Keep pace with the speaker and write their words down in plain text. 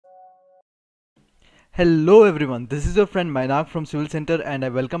Hello everyone, this is your friend Mainak from Civil Center and I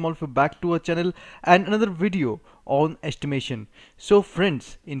welcome all of you back to our channel and another video on estimation. So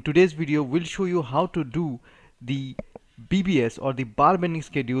friends, in today's video we'll show you how to do the BBS or the bar bending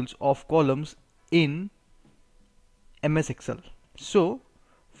schedules of columns in MS Excel. So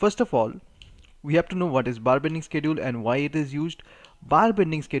first of all, we have to know what is bar bending schedule and why it is used. Bar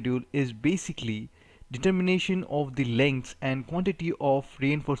bending schedule is basically determination of the lengths and quantity of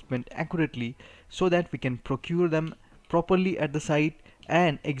reinforcement accurately so that we can procure them properly at the site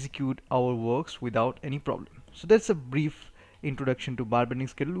and execute our works without any problem. So that's a brief introduction to bar bending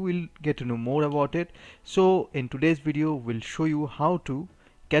schedule. We'll get to know more about it. So in today's video we'll show you how to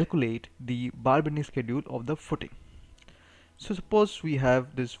calculate the bar bending schedule of the footing. So suppose we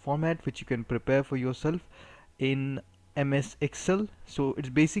have this format which you can prepare for yourself in MS Excel. So it's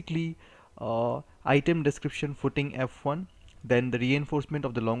basically item description footing F1, then the reinforcement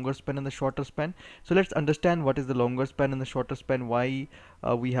of the longer span and the shorter span. So let's understand what is the longer span and the shorter span, why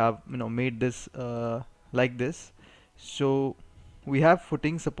we have made this like this. So we have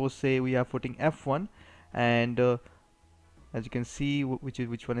footing, suppose say we have footing F1 and as you can see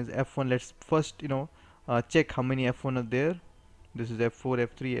which one is F1. Let's first check how many F1 are there. This is F4,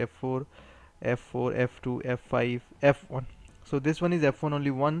 F3, F4, F4, F2, F5, F1. So this one is F1 only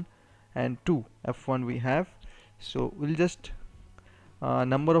 1 and 2 F1 we have. So we'll just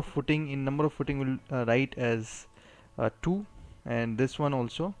number of footing we'll write as 2, and this one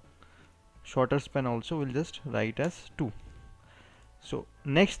also shorter span also we'll just write as 2. So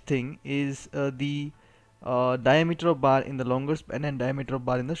next thing is the diameter of bar in the longer span and diameter of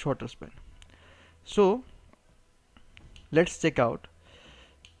bar in the shorter span. So let's check out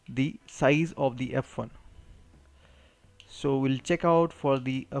the size of the F1. So we'll check out for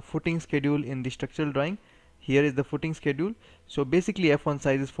the footing schedule in the structural drawing. Here is the footing schedule. So basically F1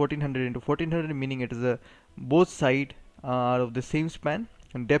 size is 1400 into 1400, meaning it is a both side are of the same span,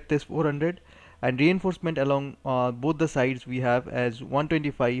 and depth is 400, and reinforcement along both the sides we have as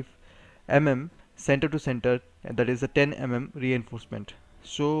 125 mm center to center, and that is a 10 mm reinforcement.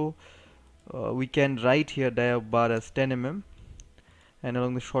 So we can write here dia of bar as 10 mm, and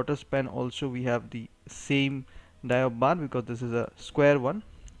along the shorter span also we have the same dia of bar because this is a square one.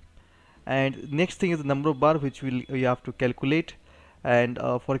 And next thing is the number of bar which we have to calculate, and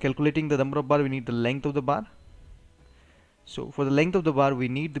for calculating the number of bar we need the length of the bar. So for the length of the bar we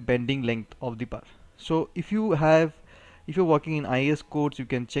need the bending length of the bar. So if you're working in IS codes, you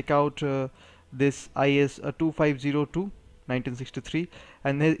can check out this IS 2502 1963,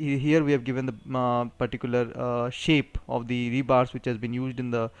 and here we have given the particular shape of the rebars which has been used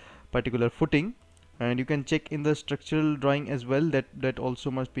in the particular footing, and you can check in the structural drawing as well, that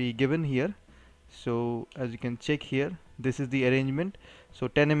also must be given here. So as you can check here, this is the arrangement. So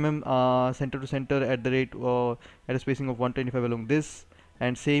 10 mm center to center at the rate at a spacing of 125 along this,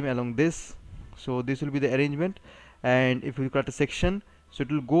 and same along this. So this will be the arrangement, and if you cut a section, so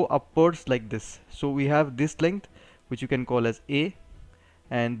it will go upwards like this. So we have this length which you can call as A,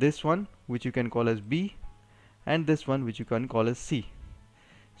 and this one which you can call as B, and this one which you can call as C.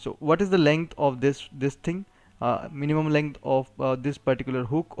 So what is the length of this thing? Minimum length of this particular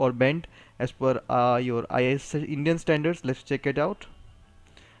hook or bend as per your IS Indian standards. Let's check it out.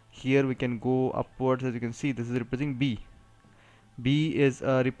 Here we can go upwards. As you can see, this is representing B. B is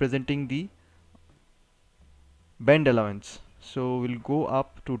representing the bend allowance. So we'll go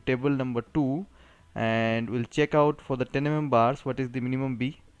up to table number 2 and we'll check out for the 10 mm bars what is the minimum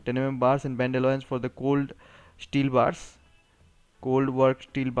B. 10 mm bars and bend allowance for the cold steel bars, cold work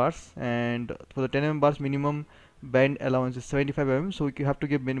steel bars, and for the 10 mm bars minimum bend allowance is 75 mm, so you have to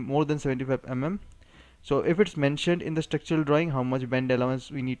give more than 75 mm. So if it's mentioned in the structural drawing how much bend allowance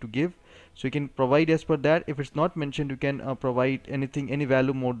we need to give, so you can provide as per that. If it's not mentioned, you can provide any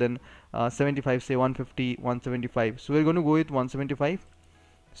value more than 75, say 150, 175. So we're going to go with 175.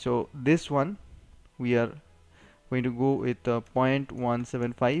 So this one we are going to go with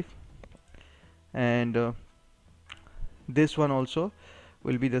 0.175, and this one also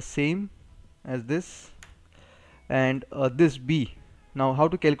will be the same as this, and this B. Now how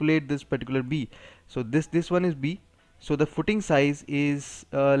to calculate this particular B? So this one is B. So the footing size is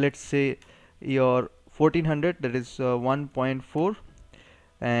let's say your 1400, that is 1.4,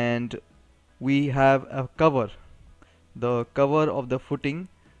 and we have a cover, the cover of the footing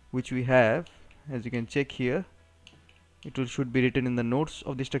which we have, as you can check here, should be written in the notes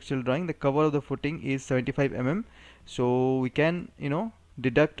of the structural drawing. The cover of the footing is 75 mm, so we can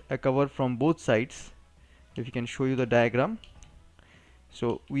deduct a cover from both sides. If you can show you the diagram,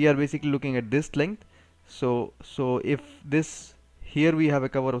 so we are basically looking at this length. So if this here we have a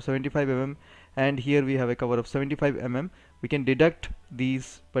cover of 75 mm and here we have a cover of 75 mm. We can deduct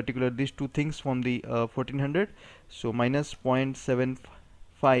these two things from the 1400. So minus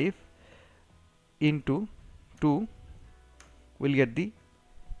 0.75 into 2 will get the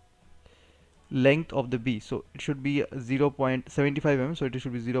length of the B. So it should be 0.75 mm, so it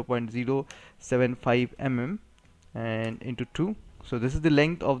should be 0.075 mm and into 2. So this is the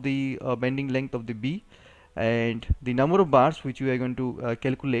length of the bending length of the B, and the number of bars which we are going to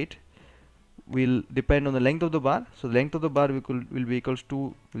calculate will depend on the length of the bar. So the length of the bar will be equals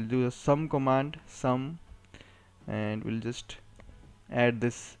to, we'll do a sum command, sum, and we'll just add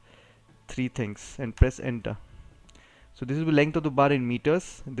this three things and press enter. So this is the length of the bar in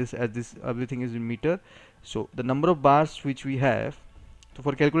meters, this everything is in meter. So the number of bars which we have, so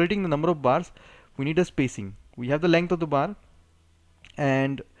for calculating the number of bars we need a spacing. We have the length of the bar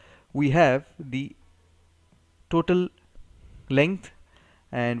and we have the total length,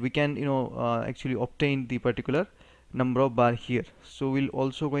 and we can actually obtain the particular number of bar here. So we'll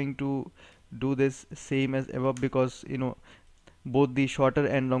also going to do this same as above, because both the shorter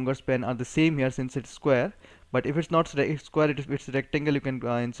and longer span are the same here since it's square. But if it's not square, it's rectangle, you can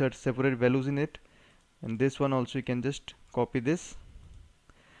insert separate values in it. And this one also you can just copy this.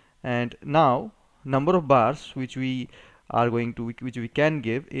 And now number of bars which we are going to, which we can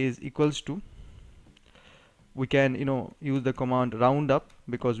give, is equals to, we can use the command round up,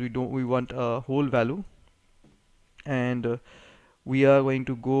 because we want a whole value, and we are going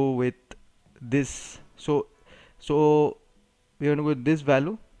to go with this. So we are going to go with this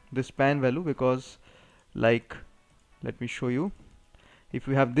value, this span value, because like, let me show you. If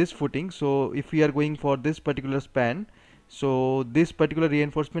we have this footing, so if we are going for this particular span, so this particular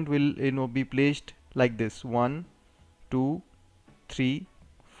reinforcement will be placed like this: 1 2 3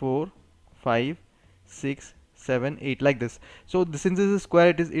 4 5 6 7 8, like this. So since this is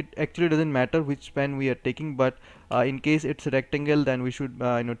square, it actually doesn't matter which span we are taking, but in case it's a rectangle, then we should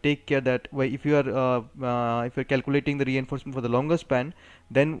take care that if you are if you're calculating the reinforcement for the longer span,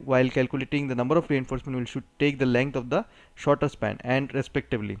 then while calculating the number of reinforcement, we should take the length of the shorter span and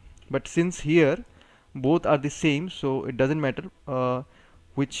respectively. But since here both are the same, so it doesn't matter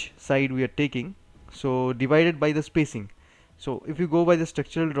which side we are taking, so divided by the spacing. So if you go by the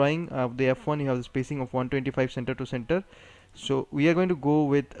structural drawing of the F1, you have the spacing of 125 center to center. So we are going to go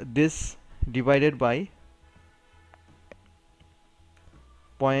with this divided by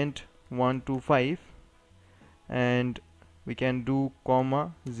 0.125, and we can do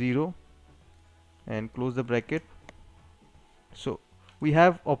comma 0 and close the bracket. So we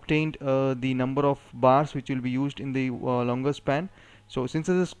have obtained the number of bars which will be used in the longer span. So since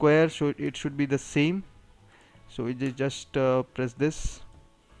it's a square, so it should be the same. So we just press this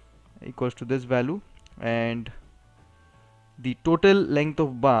equals to this value, and the total length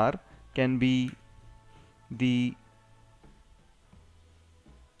of bar can be the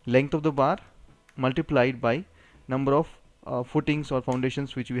length of the bar multiplied by number of footings or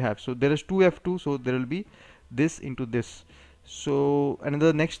foundations which we have. So there is 2F2, so there will be this into this. So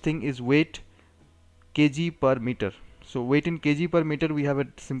another next thing is weight kg per meter. So weight in kg per meter, we have a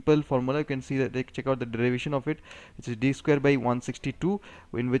simple formula. You can see that, check out the derivation of it, which is d square by 162,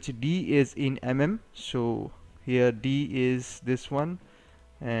 in which d is in mm. So here d is this one,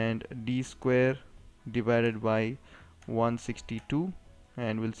 and d square divided by 162,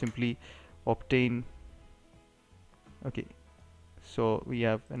 and we'll simply obtain, okay, so we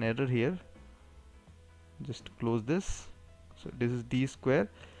have an error here, just close this. So this is d square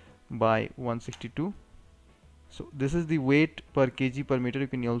by 162. So this is the weight per kg per meter. You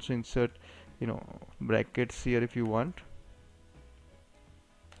can also insert brackets here if you want,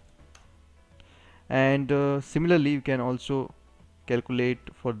 and similarly you can also calculate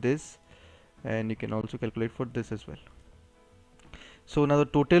for this, and you can also calculate for this as well. So now the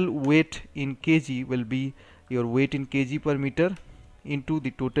total weight in kg will be your weight in kg per meter into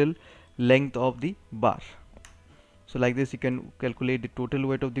the total length of the bar. So like this you can calculate the total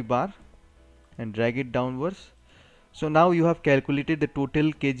weight of the bar and drag it downwards. So now you have calculated the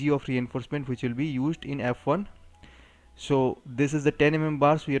total kg of reinforcement which will be used in F1. So this is the 10 mm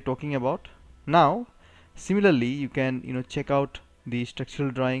bars we are talking about. Now similarly you can check out the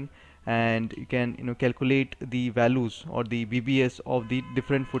structural drawing, and you can calculate the values or the BBS of the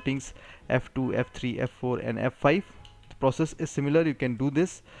different footings F2, F3, F4 and F5. The process is similar. You can do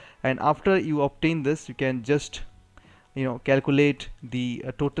this, and after you obtain this, you can just calculate the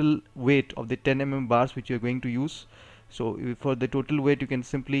total weight of the 10 mm bars which you are going to use. So for the total weight, you can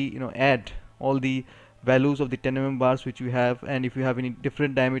simply add all the values of the 10 bars which we have, and if you have any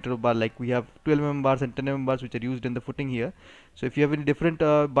different diameter of bar, like we have 12 bars and 10 bars which are used in the footing here. So if you have any different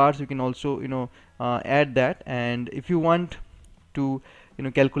bars, you can also add that. And if you want to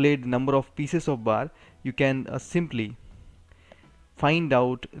calculate the number of pieces of bar, you can simply find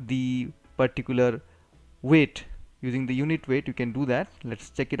out the particular weight using the unit weight. You can do that. Let's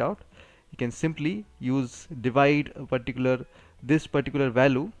check it out. You can simply use divide this particular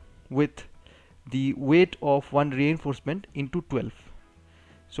value with the weight of one reinforcement into 12.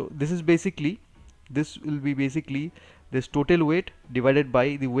 So this will be basically this total weight divided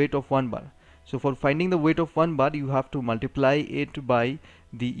by the weight of one bar. So for finding the weight of one bar, you have to multiply it by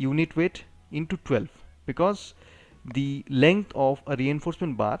the unit weight into 12, because the length of a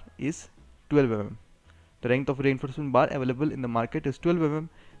reinforcement bar is 12 mm. The length of a reinforcement bar available in the market is 12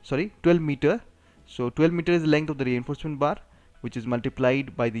 meter. So 12 meter is the length of the reinforcement bar, which is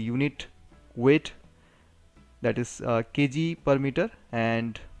multiplied by the unit weight, that is kg per meter,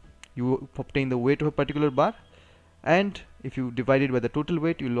 and you obtain the weight of a particular bar. And if you divide it by the total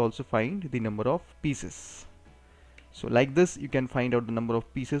weight, you will also find the number of pieces. So like this, you can find out the number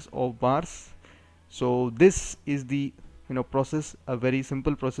of pieces of bars. So this is the process, a very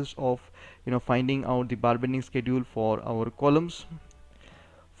simple process of finding out the bar bending schedule for our columns.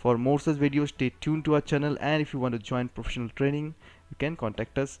 For more such videos, stay tuned to our channel, and if you want to join professional training, you can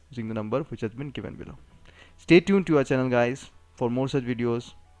contact us using the number which has been given below. Stay tuned to our channel, guys, for more such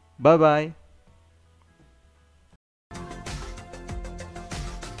videos. Bye bye.